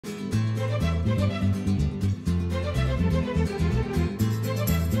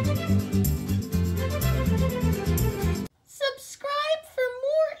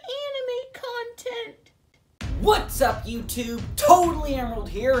YouTube? Totally Emerald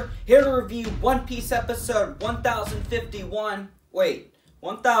here to review One Piece episode 1051. Wait,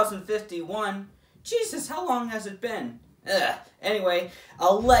 1051? Jesus, how long has it been? Anyway,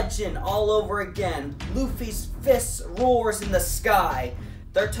 a legend all over again. Luffy's fist roars in the sky.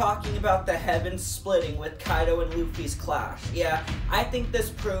 They're talking about the heavens splitting with Kaido and Luffy's clash. Yeah, I think this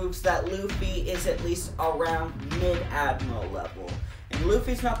proves that Luffy is at least around mid-admiral level. And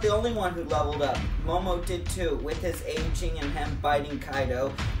Luffy's not the only one who leveled up. Momo did too, with his aging and him biting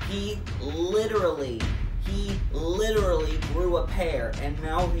Kaido. He literally grew a pair, and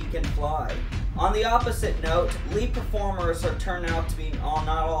now he can fly. On the opposite note, lead performers are turned out to be not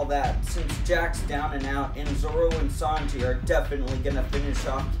all that, since Jack's down and out, and Zoro and Sanji are definitely gonna finish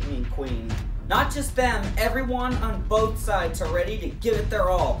off King and Queen. Not just them, everyone on both sides are ready to give it their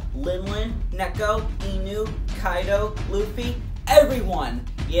all. Linlin, Neko, Inu, Kaido, Luffy, everyone!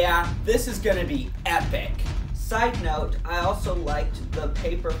 Yeah, this is gonna be epic. Side note, I also liked the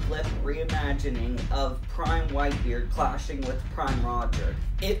paperclip reimagining of Prime Whitebeard clashing with Prime Roger.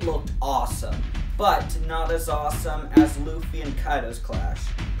 It looked awesome, but not as awesome as Luffy and Kaido's clash.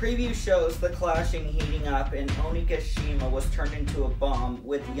 Preview shows the clashing heating up and Onigashima was turned into a bomb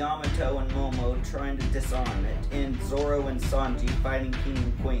with Yamato and Momo trying to disarm it, and Zoro and Sanji fighting King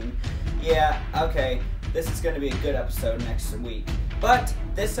and Queen. Yeah, okay, this is going to be a good episode next week. But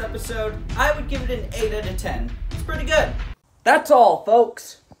this episode, I would give it an 8 out of 10. It's pretty good. That's all,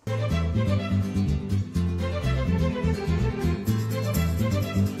 folks.